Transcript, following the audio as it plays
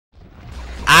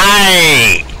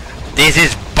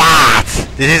This is bad.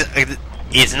 This is.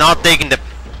 It's not taking the.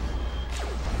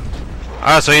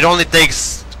 Ah, so it only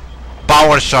takes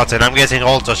power shots, and I'm guessing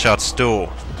auto shots too.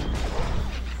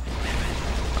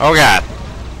 Oh god.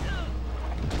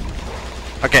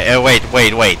 Okay,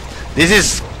 wait. This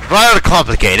is rather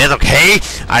complicated. Okay,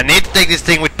 I need to take this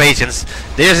thing with patience.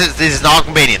 This is not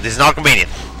convenient. This is not convenient.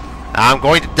 I'm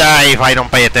going to die if I don't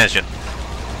pay attention.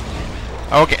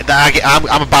 Okay,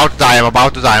 I'm about to die. I'm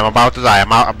about to die.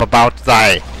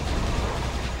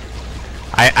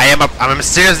 I'm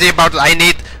seriously about to. I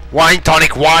need wine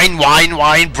tonic, wine,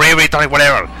 bravery tonic,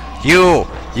 whatever. You.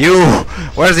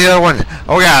 Where's the other one?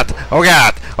 Oh god.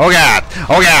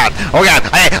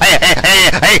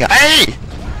 Hey.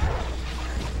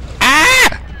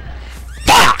 Ah!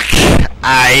 Fuck!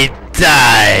 I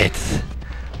died.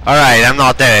 Alright, I'm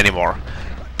not dead anymore.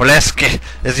 But let's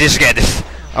just get this.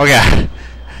 Oh god.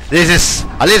 This is,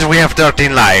 at least we have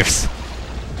 13 lives.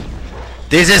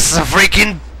 This is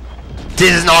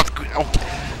not. Okay.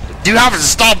 Do you have to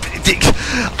stop?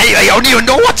 I don't even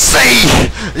know what to say.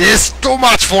 This is too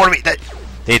much for me. Did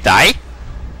he die?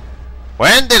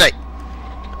 When did I?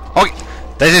 Okay,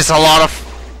 this is a lot of.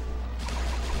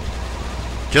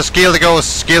 Just kill the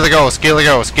ghost. Kill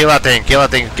that thing. Kill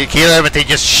everything.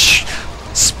 Just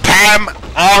spam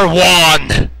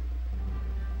R1.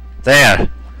 There.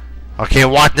 Okay,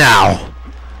 what now?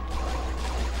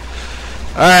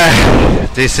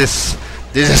 This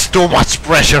is too much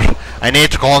pressure. I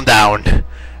need to calm down.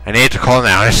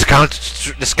 Let's count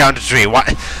to 3.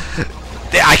 What?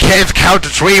 I can't count to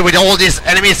 3 with all these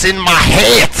enemies in my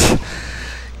head.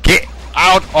 Get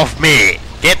out of me.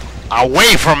 Get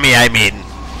away from me, I mean.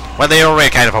 Well, they're already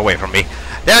kind of away from me.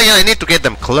 Then again, I need to get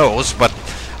them close, but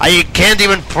I can't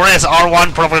even press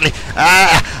R1 properly.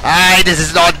 This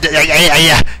is not.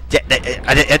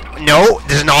 No,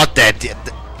 this is not that.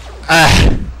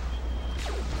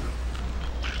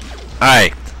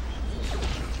 Alright.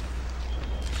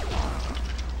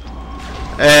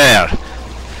 There.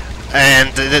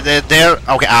 And there.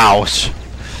 Okay, ouch.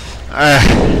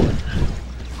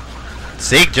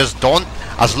 Zeke, just don't.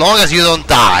 As long as you don't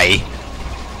die.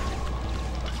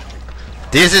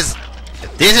 This is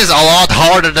a lot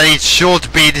harder than it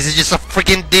should be. This is just a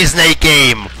freaking Disney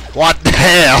game. What the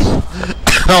hell?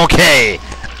 Okay.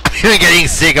 I'm getting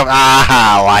sick of.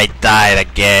 Ow, I died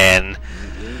again.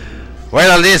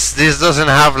 Well, at least this doesn't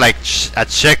have like a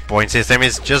checkpoint system.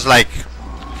 It's just like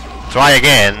try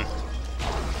again.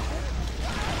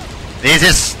 This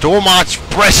is too much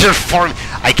pressure for me.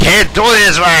 I can't do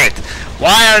this right.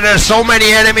 Why are there so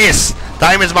many enemies?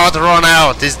 Time is about to run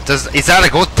out. Is that a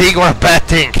good thing or a bad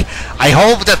thing? I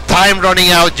hope that time running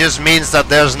out just means that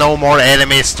there's no more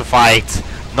enemies to fight.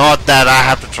 Not that I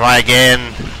have to try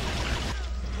again.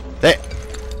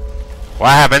 What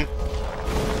happened?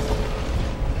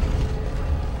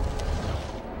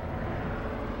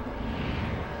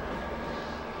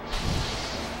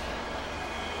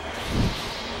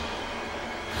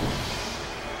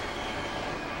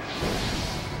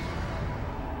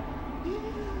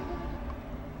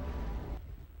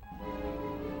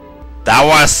 That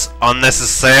was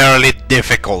unnecessarily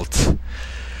difficult.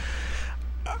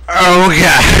 Oh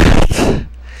god.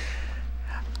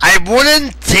 I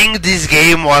wouldn't think this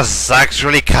game was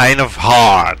actually kind of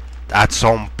hard at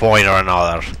some point or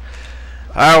another.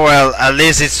 Oh well, at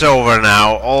least it's over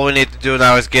now. All we need to do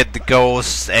now is get the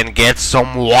ghosts and get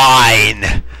some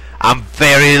wine. I'm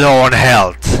very low on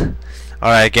health.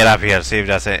 Alright, get up here, see if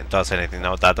that does anything.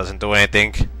 No, that doesn't do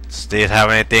anything. Does this have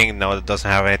anything? No, it doesn't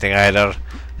have anything either.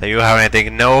 Do you have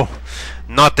anything? No.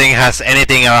 Nothing has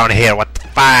anything around here. What the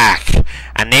fuck?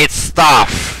 I need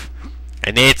stuff.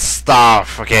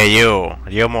 Okay,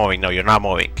 you're moving. No, you're not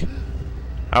moving.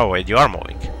 Oh wait, you are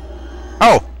moving.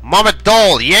 Oh, Mama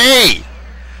Doll, yay!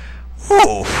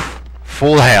 Whew.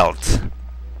 Full health.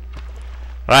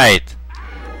 Right.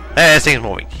 This thing's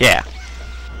moving, yeah.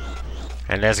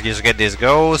 And let's just get these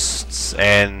ghosts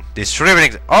and this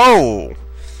shriveling. Oh!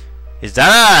 Is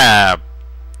that a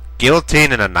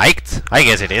guillotine and a knight? I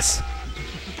guess it is.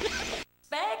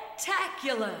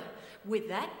 Spectacular! With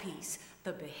that piece,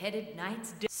 the beheaded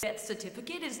knight's death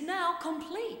certificate is now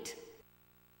complete.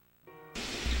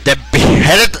 The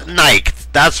beheaded knight,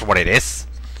 that's what it is.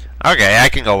 Okay, I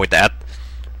can go with that.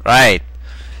 Right.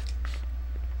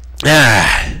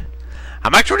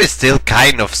 I'm actually still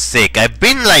kind of sick. I've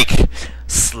been like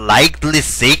slightly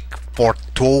sick for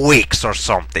 2 weeks or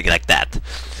something like that.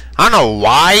 I don't know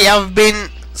why I've been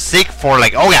sick for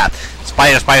like, oh god,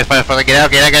 spider, get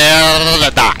out,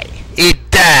 die. It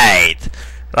died.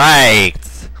 Right.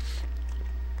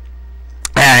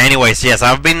 Anyways, yes,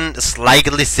 I've been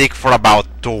slightly sick for about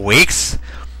 2 weeks.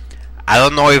 I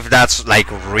don't know if that's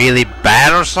like really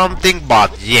bad or something,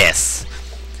 but yes.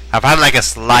 I've had like a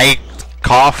slight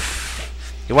cough.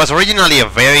 It was originally a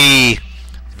very,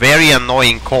 very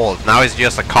annoying cold. Now it's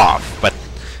just a cough, but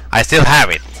I still have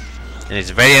it. And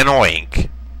it's very annoying.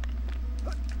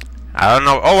 I don't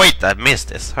know. Oh wait, I missed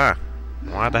this. Huh.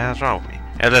 What the hell's wrong with me?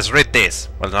 Let's read this.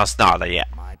 Well, no, it's not yet.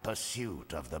 My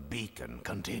pursuit of the beacon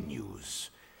continues.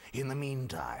 In the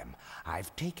meantime,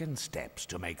 I've taken steps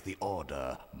to make the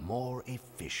Order more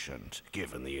efficient,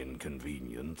 given the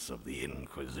inconvenience of the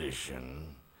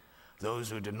Inquisition. Those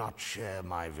who do not share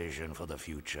my vision for the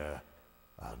future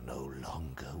are no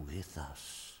longer with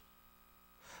us.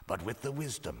 But with the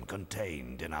wisdom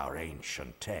contained in our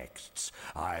ancient texts,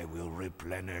 I will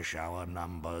replenish our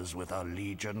numbers with a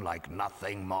legion like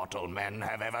nothing mortal men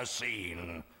have ever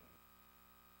seen.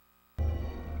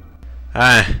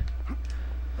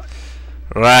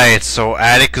 Right, so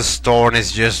Atticus Thorn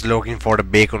is just looking for the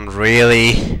beacon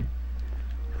really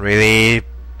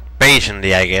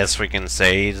patiently, I guess we can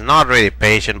say. He's not really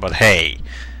patient, but hey.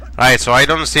 Right, so I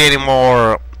don't see any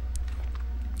more...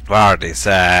 What are these?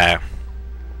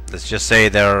 Let's just say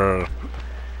they're...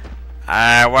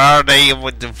 where are they?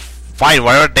 Fine,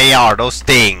 wherever they are, those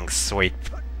things with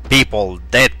people,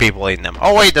 dead people in them.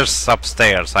 Oh wait, there's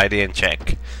upstairs, I didn't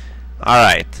check.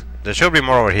 Alright, there should be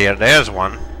more over here. There's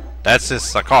one. That's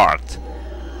just a card.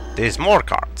 There's more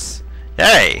cards.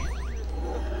 Yay!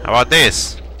 How about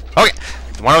this? Okay,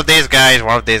 one of these guys,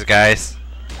 one of these guys.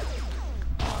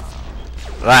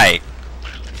 Right.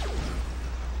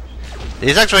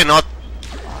 It's actually not...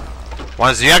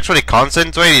 Once you actually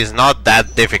concentrate, it's not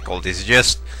that difficult. It's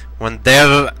just when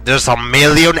there's a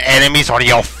million enemies on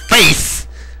your face,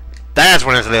 that's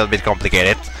when it's a little bit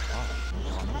complicated.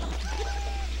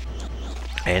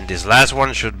 And this last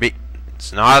one should be...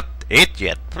 It's not it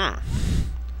yet.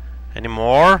 Any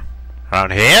more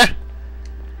around here?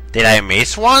 Did I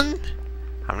miss one?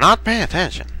 I'm not paying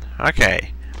attention.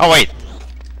 Okay. Oh wait,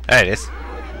 there it is.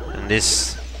 And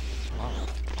these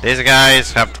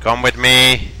guys have to come with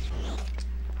me.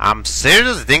 I'm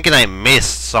seriously thinking I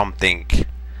missed something.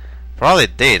 Probably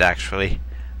did actually.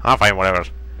 I'll find whatever.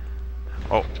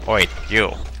 Oh wait,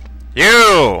 you.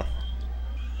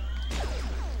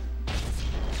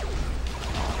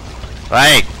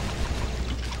 Right.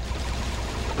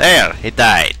 There, he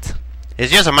died.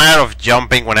 It's just a matter of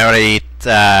jumping whenever it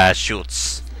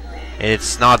shoots.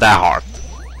 It's not that hard.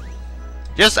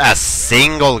 Just a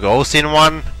single ghost in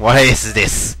one? What is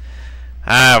this?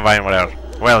 Fine, whatever.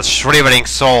 Well, Shivering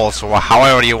Souls, or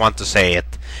however you want to say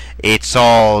it. It's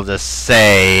all the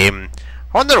same.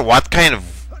 I wonder what kind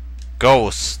of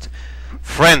ghost,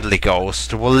 friendly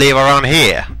ghost, will live around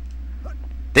here.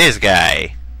 This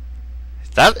guy.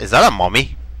 Is that a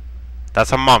mummy?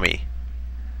 That's a mummy.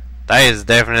 That is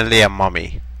definitely a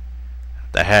mummy.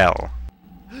 The hell?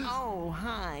 Oh,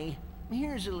 hi.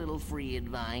 Here's a little free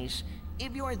advice.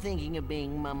 If you're thinking of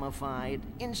being mummified,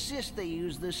 insist they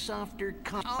use the softer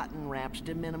cotton wraps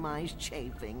to minimize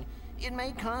chafing. It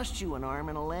may cost you an arm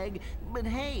and a leg, but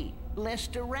hey, less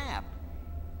to wrap.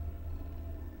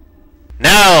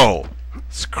 No!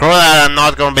 Screw that, I'm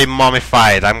not gonna be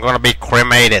mummified. I'm gonna be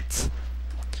cremated.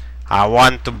 I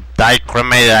want to die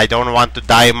cremated. I don't want to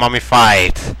die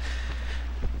mummified.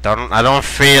 I don't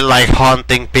feel like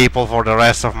haunting people for the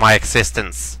rest of my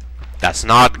existence. That's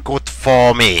not good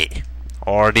for me.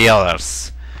 Or the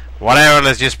others. Whatever,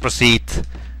 let's just proceed.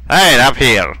 Right, up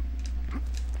here.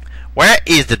 Where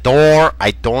is the door?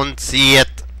 I don't see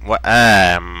it.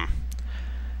 Right,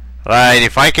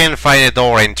 if I can find a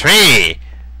door in 3,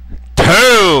 2...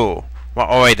 Well,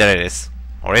 oh wait, there it is.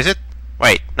 Or is it?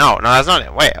 Wait, no, that's not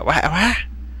it. Wait, what?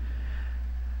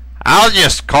 I'll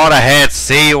just cut ahead,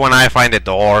 see you when I find the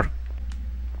door.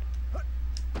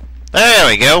 There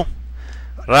we go.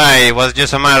 Right, it was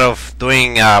just a matter of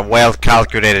doing a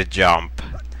well-calculated jump.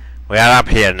 We are up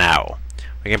here now.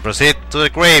 We can proceed to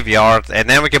the graveyard, and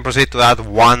then we can proceed to that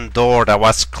one door that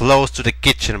was close to the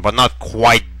kitchen, but not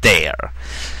quite there.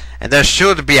 And there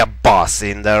should be a boss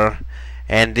in there.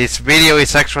 And this video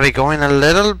is actually going a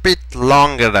little bit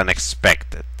longer than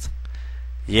expected.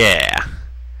 Yeah.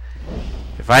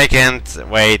 If I can't...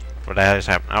 Wait, what the hell is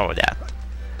happening? Oh, that.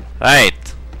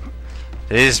 Right.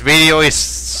 This video is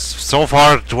so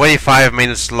far 25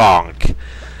 minutes long.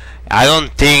 I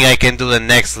don't think I can do the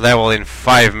next level in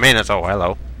 5 minutes. Oh,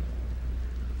 hello.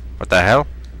 What the hell?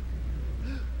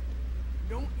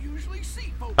 Don't usually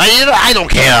see folks. I don't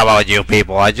care about you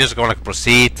people. I'm just gonna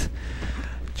proceed.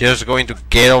 Just going to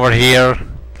get over here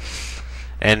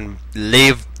and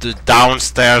leave the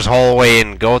downstairs hallway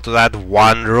and go to that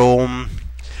one room.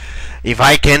 If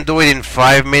I can do it in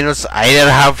 5 minutes, I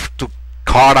either have to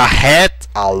cut ahead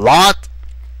a lot,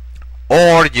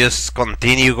 or just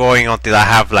continue going until I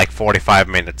have like 45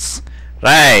 minutes.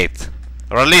 Right.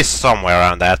 Or at least somewhere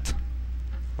around that.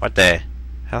 What the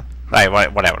hell?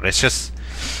 Right, whatever. Let's just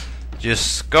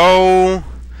go.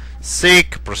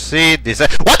 Seek, proceed, this.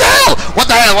 What the hell? What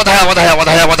the hell? What the hell? What the hell? What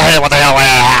the hell? What the hell? What the hell?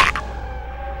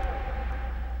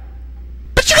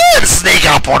 But you can't sneak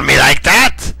up on me like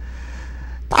that!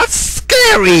 That's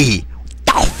scary!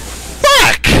 The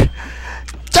fuck?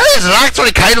 That is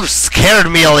actually kind of scared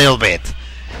me a little bit.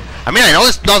 I mean, I know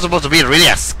it's not supposed to be really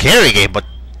a scary game, but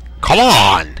come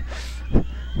on! You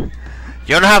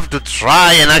don't have to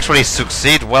try and actually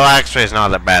succeed. Well, actually, it's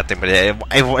not a bad thing, but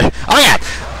oh yeah!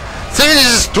 So this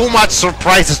is too much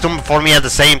surprises for me at the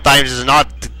same time. This is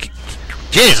not...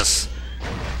 Jesus!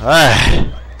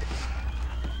 My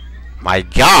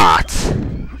God!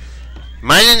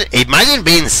 Imagine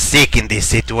being sick in these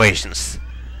situations.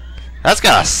 That's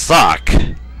gotta suck.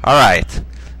 Alright.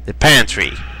 The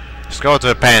pantry. Let's go to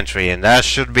the pantry, and that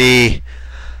should be...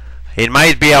 It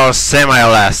might be our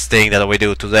semi-last thing that we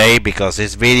do today, because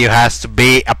this video has to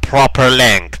be a proper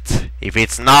length. If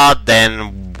it's not,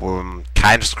 then we're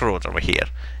kind of screwed over here.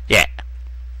 Yeah.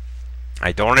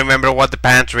 I don't remember what the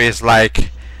pantry is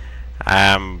like.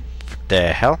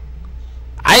 The hell?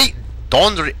 I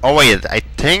don't oh wait, I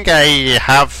think I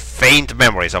have faint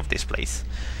memories of this place.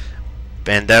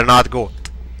 And they're not good.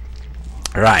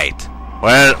 Right.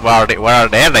 Where are they?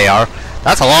 There they are.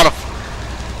 That's a lot of...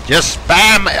 Just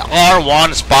spam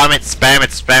R1,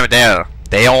 spam it there.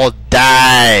 They all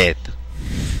died.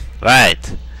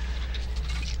 Right.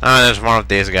 Oh, there's more of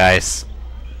these guys.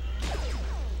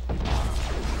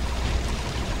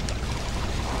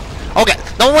 Okay,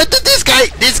 no, what did this guy...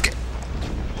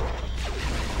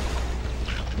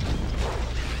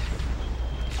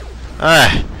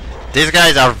 These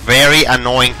guys are very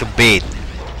annoying to beat.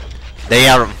 They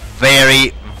are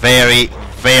very, very,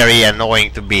 very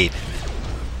annoying to beat.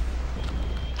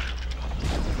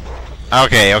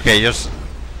 Okay, just...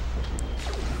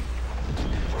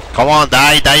 Come on,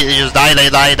 die, just die.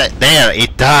 There,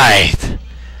 it died.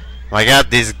 My God,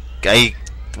 this guy...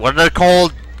 What are they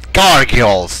called?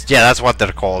 Gargoyles. Yeah, that's what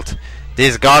they're called.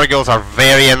 These gargoyles are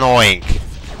very annoying.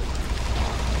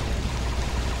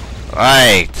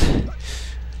 Right.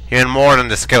 Even more than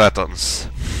the skeletons.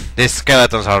 These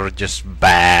skeletons are just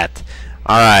bad.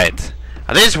 Alright.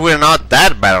 At least we're not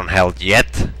that bad on health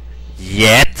yet.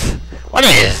 What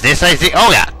is this? I think...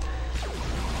 Oh yeah.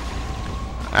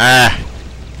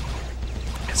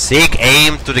 Seek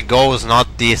aim to the ghost,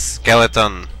 not the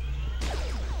skeleton.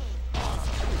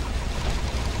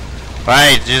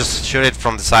 Right, just shoot it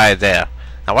from the side there.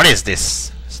 Now what is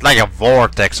this? It's like a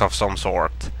vortex of some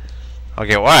sort.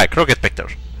 Okay, what? Crooked picture.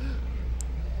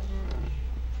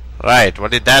 Right,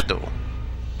 what did that do?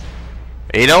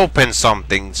 It opened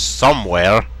something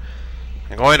somewhere.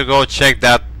 I'm going to go check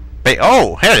that.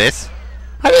 Oh, here it is.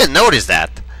 I didn't notice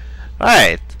that.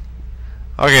 Right.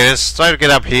 Okay, let's try to get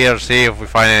up here, see if we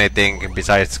find anything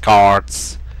besides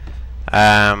cards.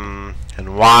 And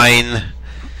wine.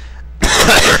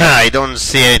 I don't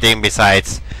see anything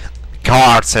besides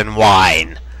cards and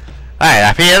wine. Right,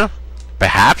 up here.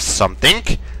 Perhaps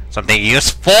something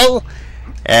useful.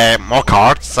 More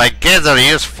cards. I guess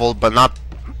they're useful, but not.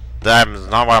 That's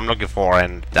not what I'm looking for,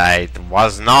 and I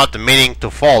was not meaning to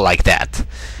fall like that.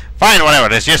 Fine, whatever.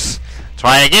 Let's just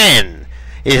try again.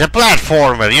 It's a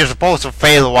platformer. You're supposed to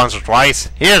fail once or twice.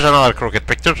 Here's another crooked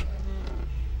picture.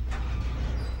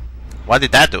 What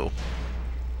did that do?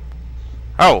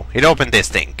 Oh, it opened this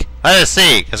thing. Let's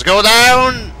see. Let's go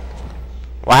down.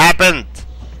 What happened?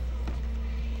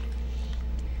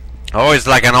 Oh, it's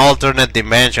like an alternate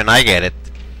dimension. I get it.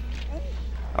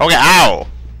 Okay, ow.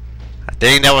 I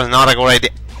think that was not a good idea.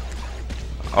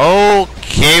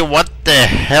 Okay, what the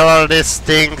hell are these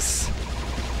things?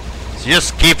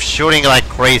 Just keep shooting like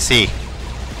crazy.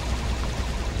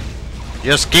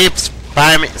 Just keep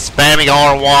spamming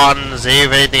R1, see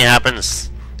if anything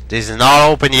happens. This is not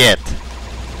open yet.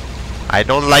 I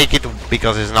don't like it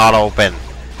because it's not open.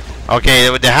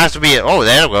 Okay, there has to be... Oh,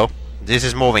 there we go. This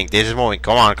is moving.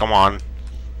 Come on.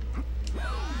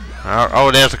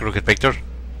 Oh, there's a crooked picture.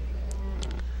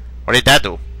 What did that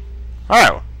do?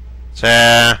 Oh,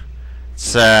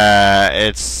 it's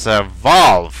a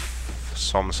valve of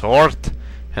some sort,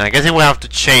 and I guess we have to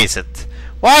chase it.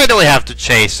 Why do we have to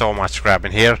chase so much crap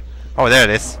in here? Oh, there it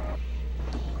is.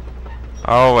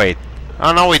 Oh wait.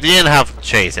 Oh no, we didn't have to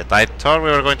chase it. I thought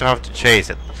we were going to have to chase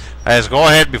it. Let's go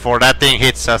ahead before that thing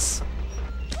hits us.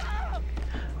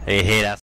 It hit us.